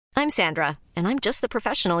I'm Sandra, and I'm just the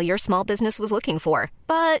professional your small business was looking for.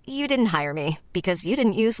 But you didn't hire me because you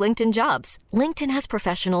didn't use LinkedIn Jobs. LinkedIn has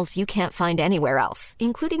professionals you can't find anywhere else,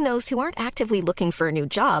 including those who aren't actively looking for a new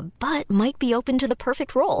job, but might be open to the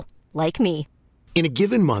perfect role, like me. In a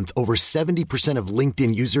given month, over 70% of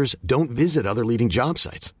LinkedIn users don't visit other leading job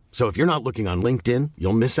sites. So if you're not looking on LinkedIn,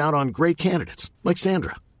 you'll miss out on great candidates like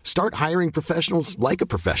Sandra. Start hiring professionals like a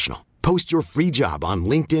professional. Post your free job on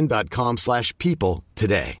linkedin.com/people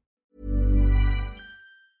today.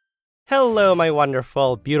 Hello, my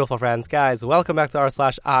wonderful, beautiful friends. Guys, welcome back to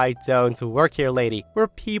r/IDontWorkHereLady, where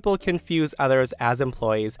people confuse others as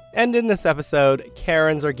employees. And in this episode,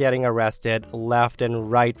 Karens are getting arrested left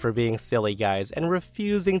and right for being silly guys and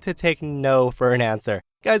refusing to take no for an answer.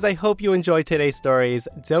 Guys, I hope you enjoy today's stories.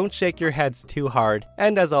 Don't shake your heads too hard.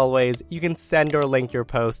 And as always, you can send or link your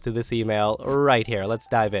post to this email right here. Let's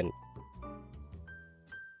dive in.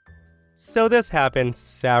 So this happened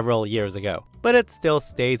several years ago, but it still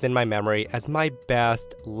stays in my memory as my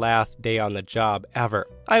best last day on the job ever.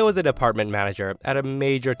 I was a department manager at a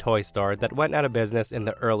major toy store that went out of business in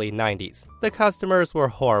the early 90s. The customers were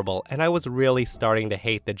horrible, and I was really starting to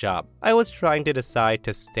hate the job. I was trying to decide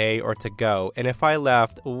to stay or to go, and if I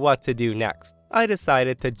left, what to do next. I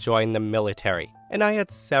decided to join the military, and I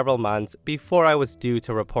had several months before I was due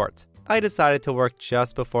to report. I decided to work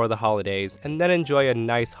just before the holidays and then enjoy a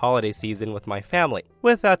nice holiday season with my family.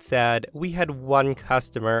 With that said, we had one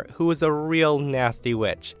customer who was a real nasty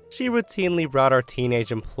witch. She routinely brought our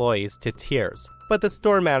teenage employees to tears, but the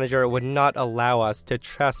store manager would not allow us to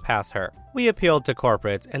trespass her. We appealed to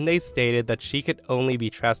corporate, and they stated that she could only be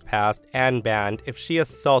trespassed and banned if she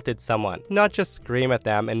assaulted someone, not just scream at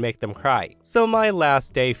them and make them cry. So my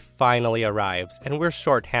last day finally arrives, and we're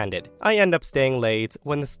short-handed. I end up staying late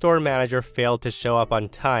when the store manager failed to show up on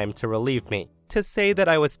time to relieve me. To say that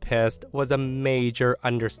I was pissed was a major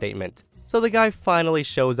understatement. So the guy finally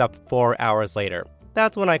shows up 4 hours later.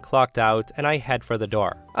 That's when I clocked out and I head for the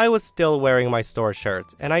door. I was still wearing my store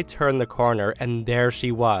shirt, and I turned the corner and there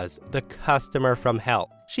she was, the customer from hell.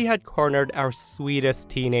 She had cornered our sweetest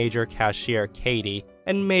teenager cashier, Katie,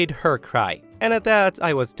 and made her cry. And at that,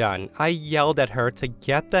 I was done. I yelled at her to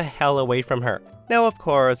get the hell away from her. Now, of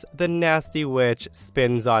course, the nasty witch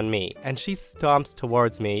spins on me, and she stomps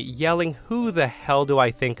towards me, yelling, "Who the hell do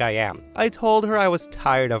I think I am?" I told her I was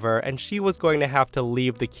tired of her and she was going to have to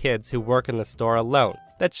leave the kids who work in the store alone,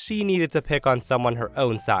 that she needed to pick on someone her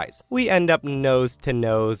own size. We end up nose to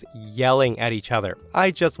nose, yelling at each other.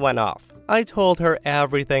 I just went off. I told her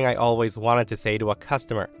everything I always wanted to say to a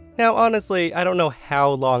customer. Now, honestly, I don't know how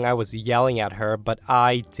long I was yelling at her, but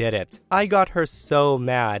I did it. I got her so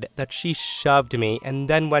mad that she shoved me and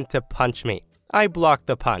then went to punch me. I blocked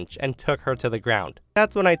the punch and took her to the ground.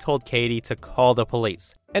 That's when I told Katie to call the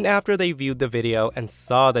police. And after they viewed the video and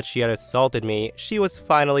saw that she had assaulted me, she was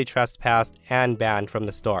finally trespassed and banned from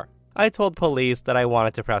the store. I told police that I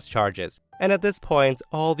wanted to press charges. And at this point,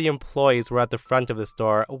 all the employees were at the front of the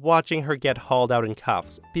store watching her get hauled out in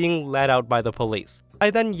cuffs, being led out by the police. I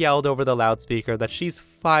then yelled over the loudspeaker that she's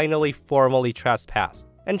finally formally trespassed,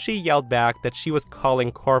 and she yelled back that she was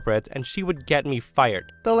calling corporate and she would get me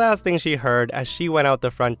fired. The last thing she heard as she went out the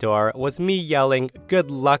front door was me yelling, "Good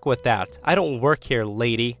luck with that. I don't work here,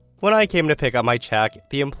 lady." When I came to pick up my check,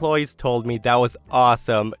 the employees told me that was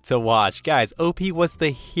awesome to watch. Guys, OP was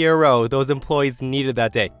the hero those employees needed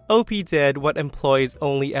that day. OP did what employees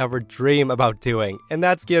only ever dream about doing, and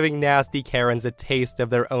that's giving nasty Karens a taste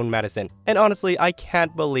of their own medicine. And honestly, I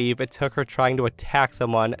can't believe it took her trying to attack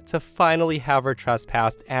someone to finally have her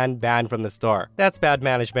trespassed and banned from the store. That's bad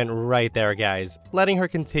management right there, guys. Letting her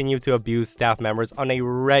continue to abuse staff members on a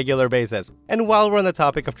regular basis. And while we're on the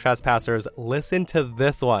topic of trespassers, listen to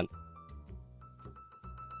this one.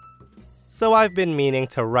 So I've been meaning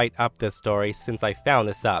to write up this story since I found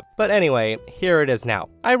this up. But anyway, here it is now.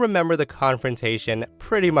 I remember the confrontation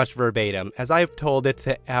pretty much verbatim, as I've told it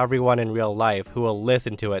to everyone in real life who will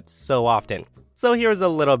listen to it so often. So here's a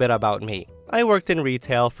little bit about me. I worked in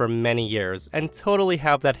retail for many years and totally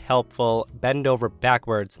have that helpful, bend over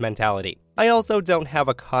backwards mentality. I also don't have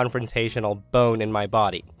a confrontational bone in my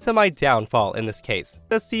body, to my downfall in this case.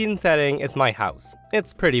 The scene setting is my house.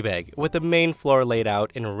 It's pretty big, with the main floor laid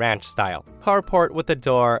out in ranch style. Carport with a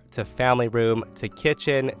door, to family room, to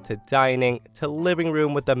kitchen, to dining, to living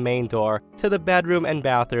room with the main door, to the bedroom and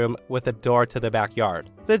bathroom with a door to the backyard.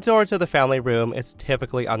 The door to the family room is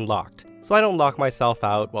typically unlocked, so I don't lock myself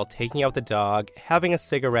out while taking out the dog, having a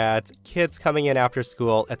cigarette, kids coming in after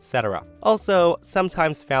school, etc. Also,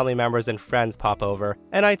 sometimes family members and friends pop over,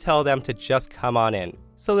 and I tell them to just come on in,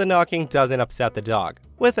 so the knocking doesn't upset the dog.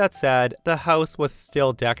 With that said, the house was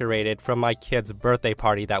still decorated from my kid's birthday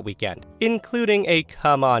party that weekend, including a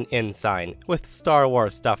 "Come on in" sign with Star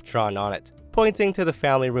Wars stuff drawn on it, pointing to the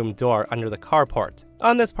family room door under the carport.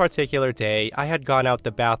 On this particular day, I had gone out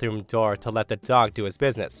the bathroom door to let the dog do his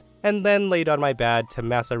business, and then laid on my bed to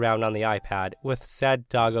mess around on the iPad, with said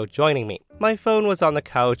doggo joining me. My phone was on the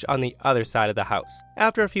couch on the other side of the house.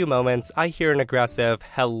 After a few moments, I hear an aggressive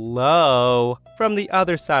 "hello" from the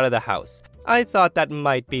other side of the house. I thought that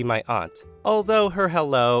might be my aunt, although her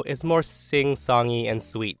hello is more sing-songy and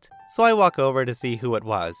sweet. So I walk over to see who it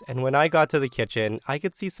was, and when I got to the kitchen, I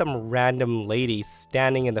could see some random lady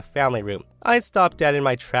standing in the family room. I stopped dead in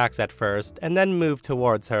my tracks at first, and then moved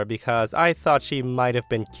towards her because I thought she might have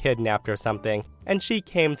been kidnapped or something, and she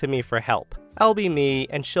came to me for help. I'll be me,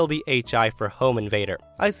 and she'll be HI for home invader.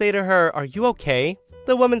 I say to her, "Are you okay?"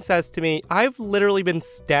 The woman says to me, "I've literally been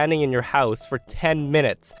standing in your house for 10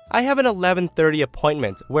 minutes. I have an 11:30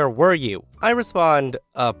 appointment. Where were you?" I respond,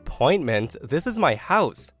 "Appointment? This is my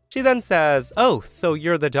house." She then says, "Oh, so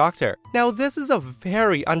you're the doctor." Now, this is a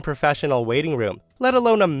very unprofessional waiting room, let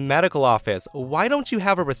alone a medical office. Why don't you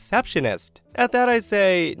have a receptionist? At that, I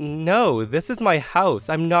say, "No, this is my house.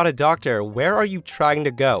 I'm not a doctor. Where are you trying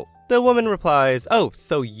to go?" The woman replies, "Oh,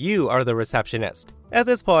 so you are the receptionist." At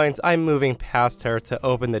this point, I'm moving past her to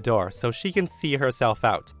open the door so she can see herself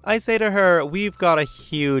out. I say to her, "We've got a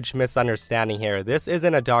huge misunderstanding here. This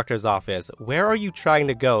isn't a doctor's office. Where are you trying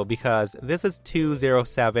to go? Because this is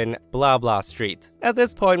 207 blah blah street." At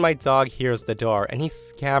this point, my dog hears the door and he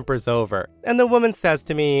scampers over. And the woman says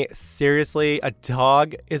to me, "Seriously, a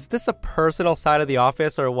dog? Is this a personal side of the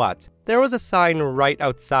office or what?" There was a sign right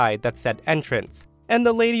outside that said entrance, and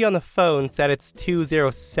the lady on the phone said it's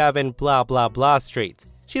 207 blah blah blah street.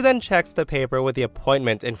 She then checks the paper with the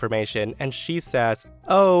appointment information and she says,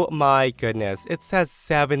 "Oh my goodness, it says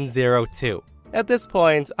 702. At this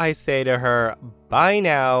point, I say to her, "Bye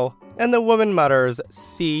now." And the woman mutters,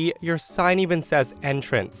 "See, your sign even says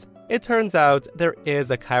entrance." It turns out there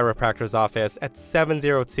is a chiropractor's office at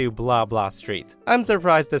 702 blah blah street. I'm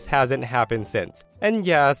surprised this hasn't happened since. And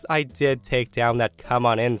yes, I did take down that "come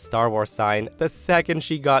on in" Star Wars sign the second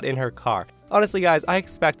she got in her car. Honestly, guys, I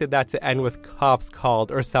expected that to end with cops called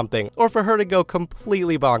or something, or for her to go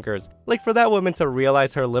completely bonkers. Like, for that woman to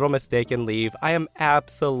realize her little mistake and leave, I am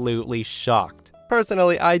absolutely shocked.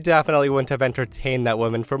 Personally, I definitely wouldn't have entertained that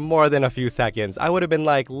woman for more than a few seconds. I would have been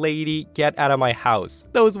like, "Lady, get out of my house."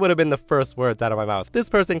 Those would have been the first words out of my mouth. This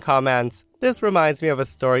person comments, "This reminds me of a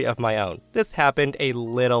story of my own. This happened a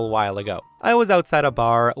little while ago. I was outside a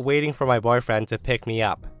bar waiting for my boyfriend to pick me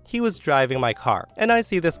up. He was driving my car, and I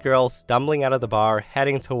see this girl stumbling out of the bar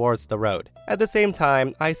heading towards the road. At the same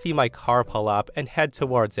time, I see my car pull up and head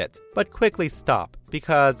towards it, but quickly stop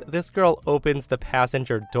because this girl opens the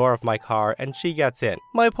passenger door of my car and she gets in.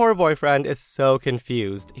 My poor boyfriend is so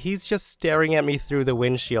confused. He's just staring at me through the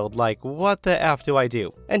windshield like, what the F do I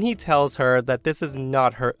do? And he tells her that this is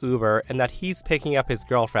not her Uber and that he's picking up his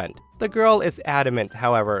girlfriend. The girl is adamant,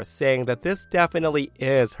 however, saying that this definitely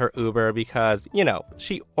is her Uber because,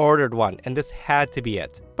 she ordered one and this had to be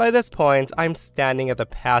it. By this point, I'm standing at the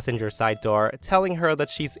passenger side door telling her that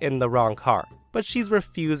she's in the wrong car. But she's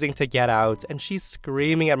refusing to get out and she's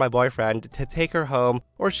screaming at my boyfriend to take her home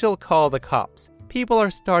or she'll call the cops. People are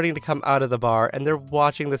starting to come out of the bar and they're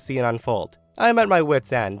watching the scene unfold. I'm at my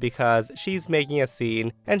wit's end because she's making a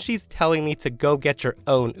scene and she's telling me to go get your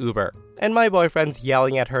own Uber. And my boyfriend's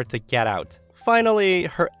yelling at her to get out. Finally,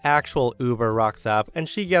 her actual Uber rocks up and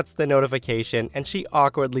she gets the notification and she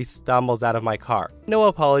awkwardly stumbles out of my car. No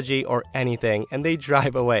apology or anything, and they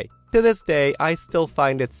drive away. To this day, I still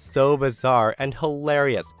find it so bizarre and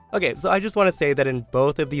hilarious. Okay, so I just want to say that in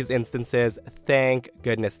both of these instances, thank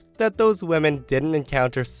goodness that those women didn't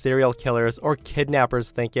encounter serial killers or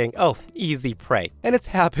kidnappers thinking, "Oh, easy prey." And it's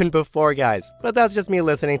happened before, guys. But that's just me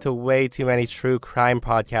listening to way too many true crime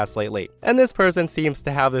podcasts lately. And this person seems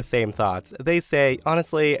to have the same thoughts. They say,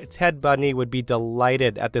 honestly, Ted Bundy would be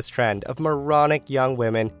delighted at this trend of moronic young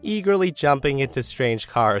women eagerly jumping into strange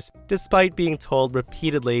cars, despite being told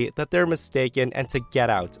repeatedly that they're mistaken and to get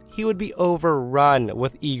out. He would be overrun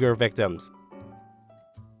with eager victims.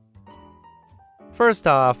 First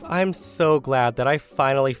off, I'm so glad that I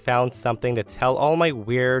finally found something to tell all my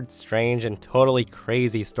weird, strange, and totally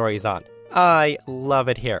crazy stories on. I love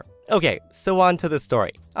it here. Okay, so on to the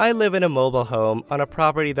story. I live in a mobile home on a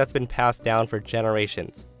property that's been passed down for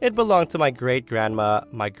generations. It belonged to my great-grandma,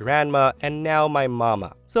 my grandma, and now my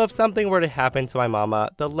mama. So if something were to happen to my mama,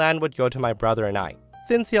 the land would go to my brother and I.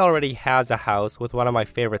 Since he already has a house with one of my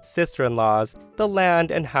favorite sister-in-laws, the land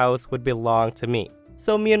and house would belong to me.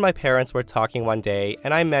 So me and my parents were talking one day,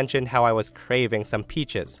 and I mentioned how I was craving some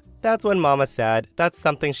peaches. That's when Mama said that's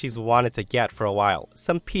something she's wanted to get for a while,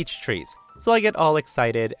 some peach trees. So I get all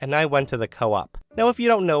excited and I went to the co-op. Now if you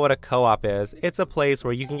don't know what a co-op is, it's a place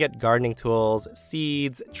where you can get gardening tools,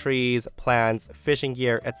 seeds, trees, plants, fishing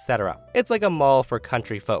gear, etc. It's like a mall for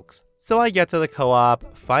country folks. So I get to the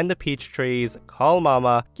co-op, find the peach trees, call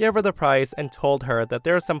Mama, give her the price, and told her that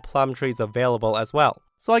there are some plum trees available as well.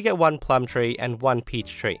 So I get 1 plum tree and 1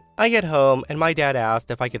 peach tree. I get home and my dad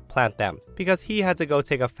asked if I could plant them because he had to go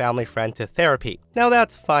take a family friend to therapy. Now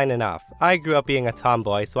that's fine enough. I grew up being a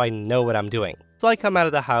tomboy, so I know what I'm doing. So I come out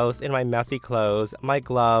of the house in my messy clothes, my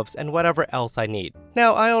gloves, and whatever else I need.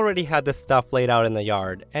 Now I already had the stuff laid out in the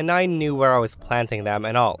yard, and I knew where I was planting them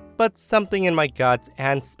and all. But something in my guts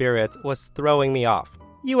and spirit was throwing me off.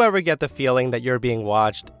 You ever get the feeling that you're being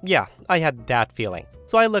watched? Yeah, I had that feeling.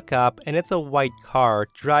 So I look up and it's a white car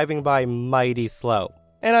driving by mighty slow.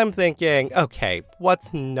 And I'm thinking, okay,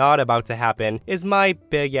 what's not about to happen is my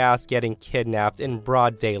big ass getting kidnapped in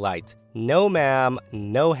broad daylight. No ma'am,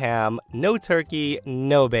 no ham, no turkey,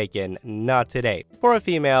 no bacon, not today. For a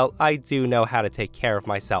female, I do know how to take care of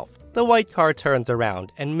myself. The white car turns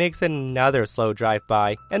around and makes another slow drive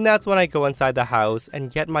by, and that's when I go inside the house and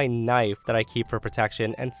get my knife that I keep for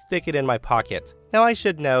protection and stick it in my pocket. Now I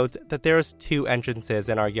should note that there's 2 entrances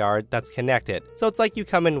in our yard that's connected, so it's like you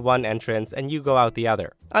come in one entrance and you go out the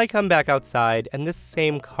other. I come back outside and this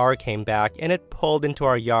same car came back and it pulled into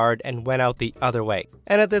our yard and went out the other way.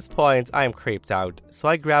 And at this point, I'm creeped out, so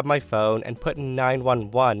I grab my phone and put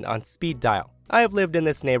 911 on speed dial. I have lived in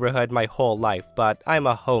this neighborhood my whole life, but I'm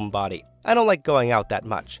a homebody. I don't like going out that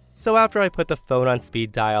much. So after I put the phone on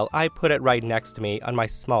speed dial, I put it right next to me on my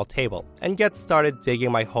small table and get started digging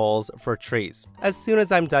my holes for trees. As soon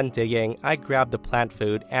as I'm done digging, I grab the plant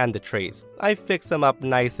food and the trees. I fix them up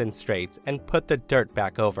nice and straight and put the dirt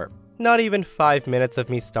back over. Not even 5 minutes of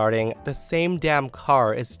me starting, the same damn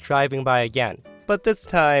car is driving by again. But this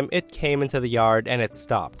time, it came into the yard and it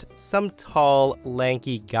stopped. Some tall,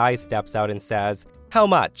 lanky guy steps out and says, "How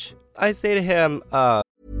much?" I say to him,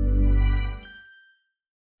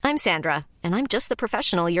 I'm Sandra, and I'm just the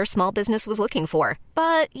professional your small business was looking for.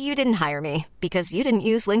 But you didn't hire me because you didn't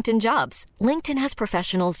use LinkedIn Jobs. LinkedIn has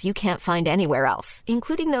professionals you can't find anywhere else,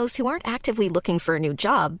 including those who aren't actively looking for a new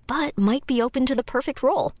job, but might be open to the perfect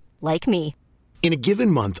role, like me. In a given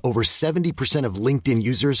month, over 70% of LinkedIn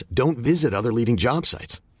users don't visit other leading job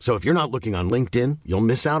sites. So if you're not looking on LinkedIn, you'll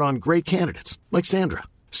miss out on great candidates like Sandra.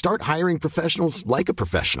 Start hiring professionals like a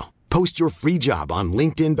professional. Post your free job on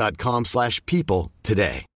linkedin.com/people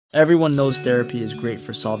today. Everyone knows therapy is great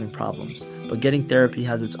for solving problems, but getting therapy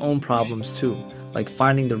has its own problems too, like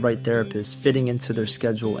finding the right therapist, fitting into their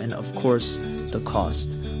schedule, and of course, the cost.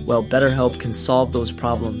 Well, BetterHelp can solve those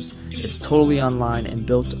problems. It's totally online and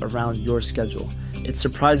built around your schedule. It's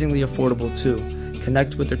surprisingly affordable too.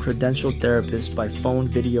 Connect with a credentialed therapist by phone,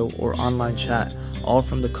 video, or online chat, all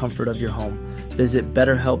from the comfort of your home. Visit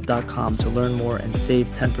BetterHelp.com to learn more and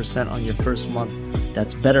save 10% on your first month.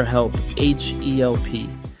 That's BetterHelp, H-E-L-P.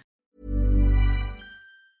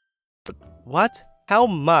 "What? How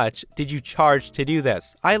much did you charge to do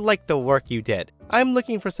this? I like the work you did. I'm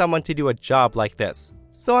looking for someone to do a job like this."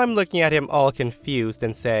 So I'm looking at him all confused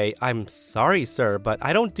and say, "I'm sorry, sir, but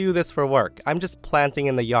I don't do this for work. I'm just planting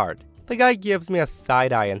in the yard." The guy gives me a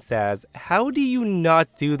side eye and says, "How do you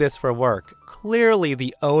not do this for work? Clearly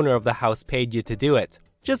the owner of the house paid you to do it.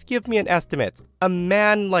 Just give me an estimate. A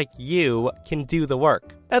man like you can do the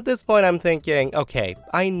work." At this point I'm thinking, okay,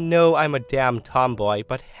 I know I'm a damn tomboy,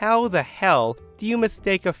 but how the hell do you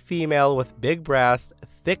mistake a female with big breasts,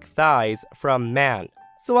 thick thighs for a man?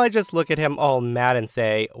 So I just look at him all mad and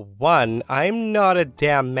say, 1, I'm not a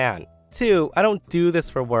damn man. 2, I don't do this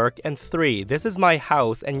for work. And 3, this is my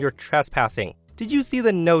house and you're trespassing. Did you see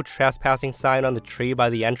the no trespassing sign on the tree by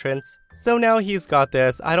the entrance? So now he's got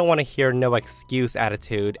this I don't want to hear no excuse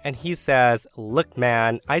attitude, and he says, "Look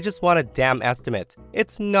man, I just want a damn estimate.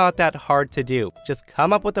 It's not that hard to do. Just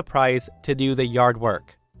come up with a price to do the yard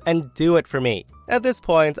work. And do it for me." At this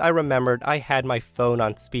point, I remembered I had my phone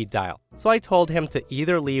on speed dial, so I told him to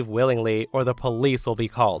either leave willingly or the police will be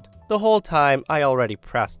called. The whole time, I already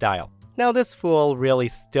pressed dial. Now this fool really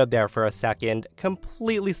stood there for a second,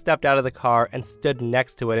 completely stepped out of the car and stood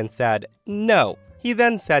next to it and said, "No." He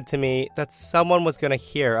then said to me that someone was going to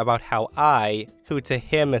hear about how I, who to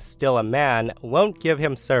him is still a man, won't give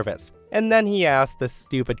him service. And then he asked the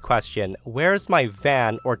stupid question, where's my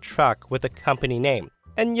van or truck with a company name?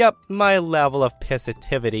 And yep, my level of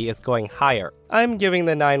pissivity is going higher. I'm giving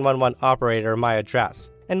the 911 operator my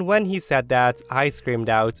address. And when he said that, I screamed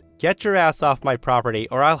out, "Get your ass off my property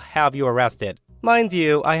or I'll have you arrested." Mind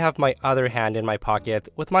you, I have my other hand in my pocket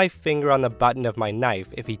with my finger on the button of my knife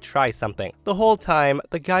if he tries something. The whole time,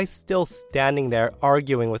 the guy's still standing there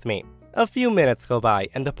arguing with me. A few minutes go by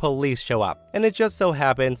and the police show up, and it just so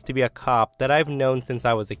happens to be a cop that I've known since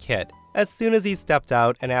I was a kid. As soon as he stepped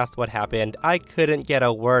out and asked what happened, I couldn't get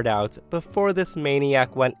a word out before this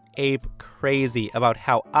maniac went ape crazy about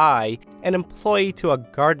how I, an employee to a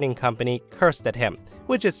gardening company, cursed at him,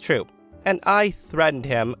 which is true. And I threatened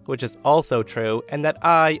him, which is also true, and that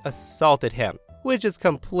I assaulted him, which is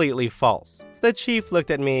completely false. The chief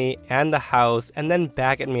looked at me and the house and then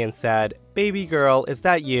back at me and said, "Baby girl, is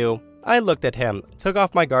that you?" I looked at him, took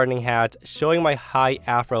off my gardening hat, showing my high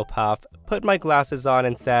afro puff, put my glasses on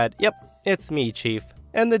and said, "Yep, it's me, chief."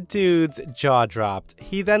 And the dude's jaw dropped.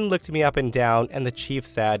 He then looked me up and down and the chief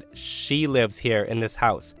said, "She lives here in this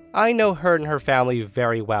house. I know her and her family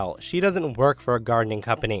very well. She doesn't work for a gardening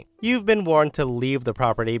company. You've been warned to leave the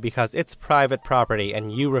property because it's private property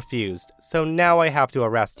and you refused, so now I have to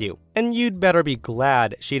arrest you. And you'd better be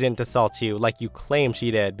glad she didn't assault you like you claim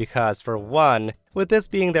she did because, for one, with this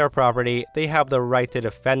being their property, they have the right to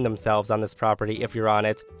defend themselves on this property if you're on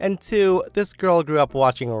it. And two, this girl grew up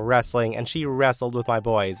watching wrestling and she wrestled with my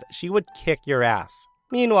boys. She would kick your ass."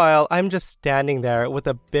 Meanwhile, I'm just standing there with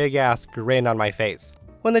a big-ass grin on my face.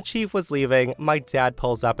 When the chief was leaving, my dad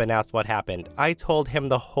pulls up and asked what happened. I told him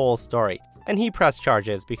the whole story, and he pressed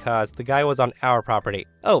charges because the guy was on our property.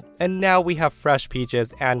 Oh, and now we have fresh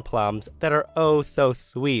peaches and plums that are oh so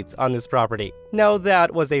sweet on this property. Now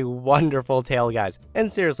that was a wonderful tale, guys.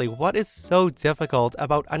 And seriously, what is so difficult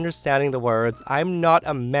about understanding the words, "I'm not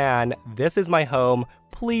a man, this is my home,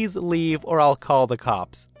 please leave or I'll call the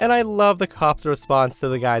cops"? And I love the cops' response to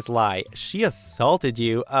the guy's lie. "She assaulted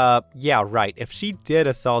you? Yeah, right. If she did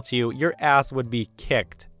assault you, your ass would be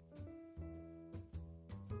kicked."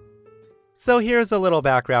 So here's a little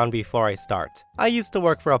background before I start. I used to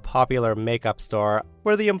work for a popular makeup store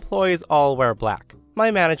where the employees all wear black.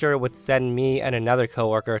 My manager would send me and another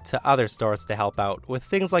coworker to other stores to help out with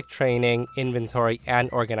things like training, inventory,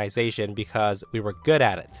 and organization because we were good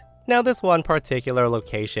at it. Now, this one particular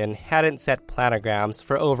location hadn't set planograms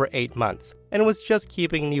for over 8 months and was just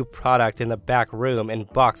keeping new product in the back room in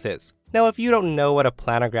boxes. Now, if you don't know what a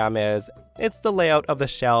planogram is, it's the layout of the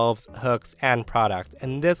shelves, hooks, and product,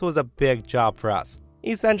 and this was a big job for us.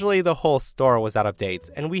 Essentially, the whole store was out of date,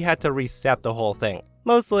 and we had to reset the whole thing.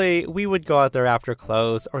 Mostly, we would go out there after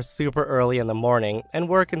close or super early in the morning and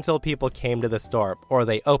work until people came to the store or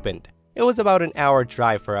they opened. It was about an hour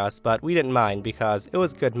drive for us, but we didn't mind because it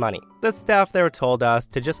was good money. The staff there told us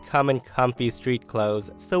to just come in comfy street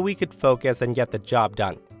clothes so we could focus and get the job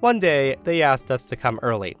done. One day, they asked us to come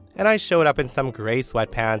early, and I showed up in some gray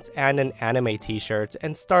sweatpants and an anime t-shirt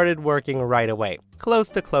and started working right away. Close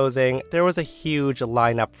to closing, there was a huge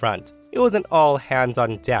line up front. It was an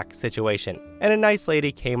all-hands-on-deck situation, and a nice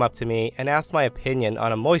lady came up to me and asked my opinion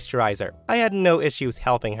on a moisturizer. I had no issues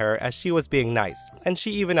helping her as she was being nice, and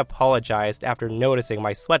she even apologized after noticing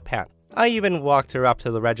my sweatpants. I even walked her up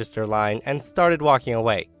to the register line and started walking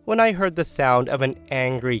away when I heard the sound of an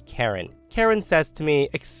angry Karen. Karen says to me,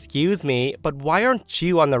 "Excuse me, but why aren't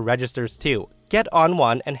you on the registers too? Get on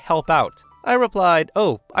one and help out." I replied,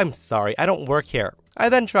 "Oh, I'm sorry, I don't work here." I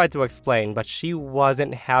then tried to explain, but she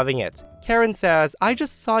wasn't having it. Karen says, "I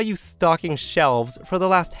just saw you stocking shelves for the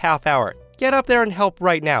last half hour. Get up there and help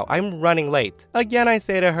right now, I'm running late." Again, I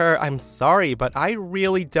say to her, "I'm sorry, but I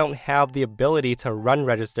really don't have the ability to run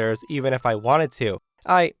registers even if I wanted to."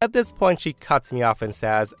 At this point, she cuts me off and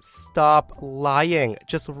says, "Stop lying,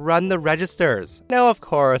 just run the registers." Now, of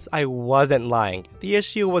course, I wasn't lying. The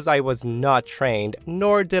issue was I was not trained,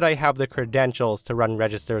 nor did I have the credentials to run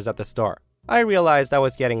registers at the store. I realized I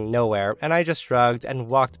was getting nowhere, and I just shrugged and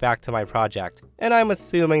walked back to my project. And I'm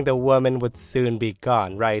assuming the woman would soon be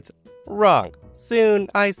gone, right? Wrong. Soon,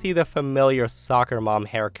 I see the familiar soccer mom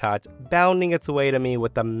haircut bounding its way to me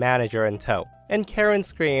with the manager in tow. And Karen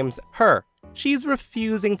screams, "Her! She's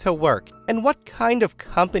refusing to work. And what kind of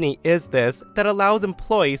company is this that allows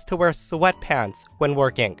employees to wear sweatpants when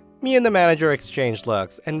working?" Me and the manager exchanged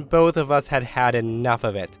looks, and both of us had had enough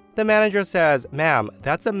of it. The manager says, "Ma'am,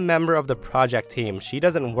 that's a member of the project team. She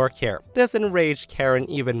doesn't work here." This enraged Karen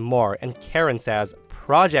even more, and Karen says,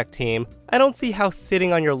 "Project team? I don't see how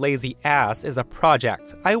sitting on your lazy ass is a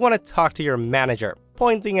project. I want to talk to your manager,"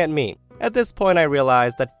 pointing at me. At this point, I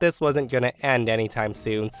realized that this wasn't going to end anytime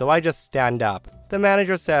soon, so I just stand up. The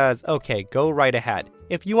manager says, "Okay, go right ahead.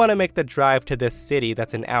 If you want to make the drive to this city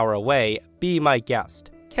that's an hour away, be my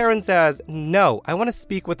guest." Karen says, "No, I want to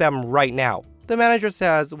speak with them right now." The manager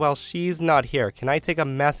says, "Well, she's not here. Can I take a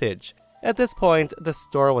message?" At this point, the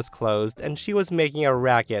store was closed and she was making a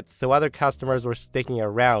racket, so other customers were sticking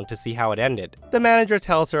around to see how it ended. The manager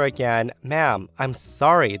tells her again, "Ma'am, I'm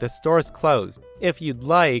sorry, the store is closed. If you'd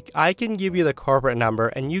like, I can give you the corporate number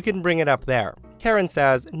and you can bring it up there." Karen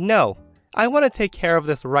says, "No, I want to take care of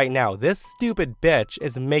this right now. This stupid bitch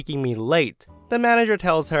is making me late." The manager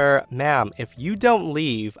tells her, "Ma'am, if you don't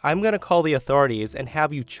leave, I'm going to call the authorities and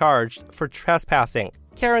have you charged for trespassing."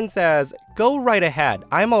 Karen says, "Go right ahead.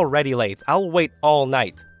 I'm already late. I'll wait all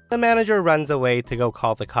night." The manager runs away to go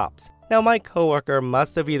call the cops. Now, my coworker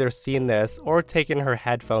must have either seen this or taken her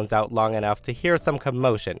headphones out long enough to hear some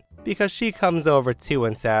commotion, because she comes over too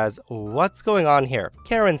and says, "What's going on here?"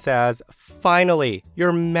 Karen says, "Finally,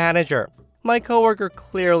 your manager." My coworker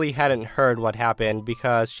clearly hadn't heard what happened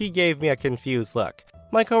because she gave me a confused look.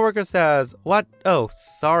 My coworker says, "What? Oh,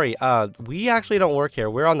 sorry, we actually don't work here.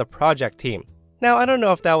 We're on the project team." Now, I don't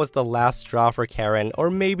know if that was the last straw for Karen, or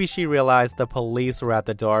maybe she realized the police were at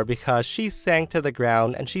the door because she sank to the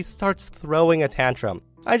ground and she starts throwing a tantrum.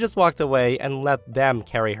 I just walked away and let them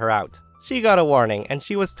carry her out. She got a warning and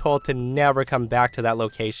she was told to never come back to that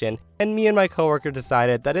location, and me and my coworker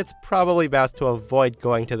decided that it's probably best to avoid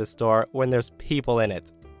going to the store when there's people in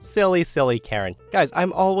it. Silly, silly Karen. Guys,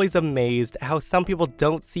 I'm always amazed how some people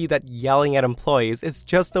don't see that yelling at employees is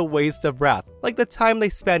just a waste of breath. Like the time they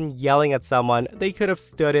spend yelling at someone, they could have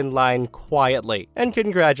stood in line quietly. And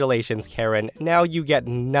congratulations, Karen, now you get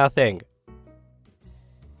nothing.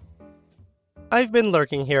 I've been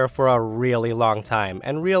lurking here for a really long time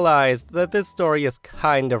and realized that this story is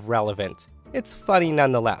kind of relevant. It's funny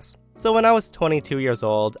nonetheless. So when I was 22 years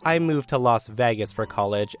old, I moved to Las Vegas for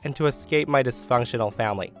college and to escape my dysfunctional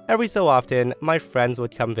family. Every so often, my friends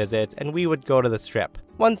would come visit and we would go to the Strip.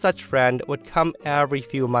 One such friend would come every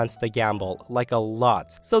few months to gamble, like a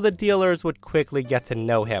lot, so the dealers would quickly get to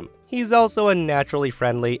know him. He's also a naturally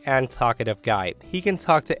friendly and talkative guy. He can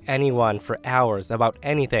talk to anyone for hours about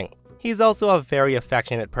anything. He's also a very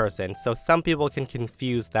affectionate person, so some people can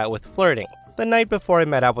confuse that with flirting. The night before I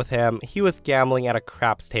met up with him, he was gambling at a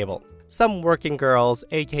craps table. Some working girls,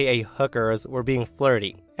 aka hookers, were being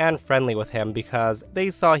flirty and friendly with him because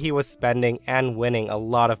they saw he was spending and winning a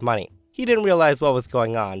lot of money. He didn't realize what was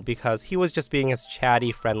going on because he was just being his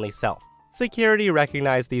chatty, friendly self. Security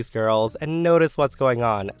recognized these girls and noticed what's going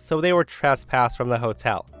on, so they were trespassed from the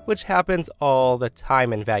hotel, which happens all the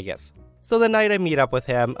time in Vegas. So the night I meet up with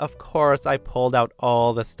him, of course I pulled out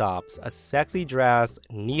all the stops, a sexy dress,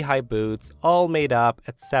 knee-high boots, all made up,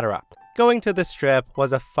 etc. Going to the Strip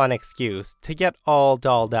was a fun excuse to get all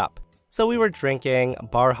dolled up. So we were drinking,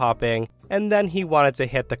 bar hopping, and then he wanted to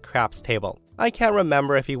hit the craps table. I can't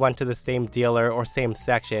remember if he went to the same dealer or same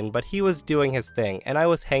section, but he was doing his thing and I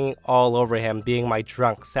was hanging all over him being my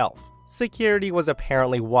drunk self. Security was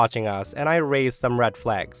apparently watching us and I raised some red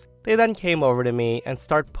flags. They then came over to me and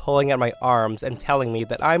started pulling at my arms and telling me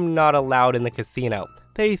that I'm not allowed in the casino.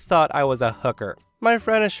 They thought I was a hooker. My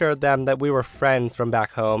friend assured them that we were friends from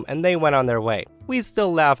back home and they went on their way. We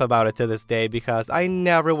still laugh about it to this day because I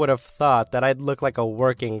never would have thought that I'd look like a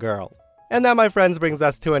working girl. And that, my friends, brings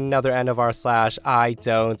us to another end of our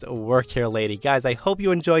 /IDontWorkHereLady. Guys, I hope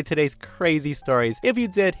you enjoyed today's crazy stories. If you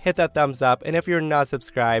did, hit that thumbs up. And if you're not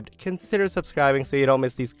subscribed, consider subscribing so you don't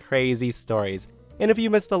miss these crazy stories. And if you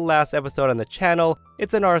missed the last episode on the channel,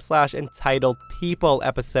 it's an r/entitled People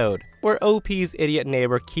episode, where OP's idiot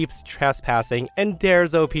neighbor keeps trespassing and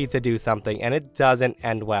dares OP to do something, and it doesn't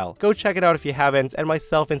end well. Go check it out if you haven't, and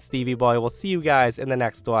myself and Stevie Boy will see you guys in the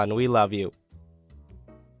next one. We love you.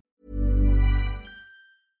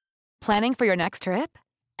 Planning for your next trip?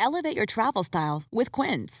 Elevate your travel style with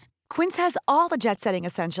Quince. Quince has all the jet-setting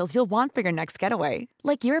essentials you'll want for your next getaway,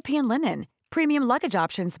 like European linen, premium luggage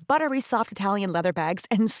options, buttery soft Italian leather bags,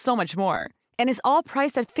 and so much more. And is all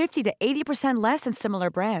priced at 50 to 80% less than similar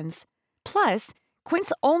brands. Plus,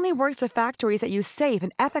 Quince only works with factories that use safe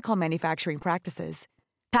and ethical manufacturing practices.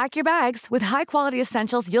 Pack your bags with high-quality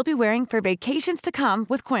essentials you'll be wearing for vacations to come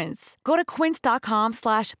with Quince. Go to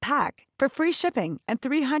quince.com/pack for free shipping and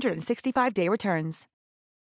 365-day returns.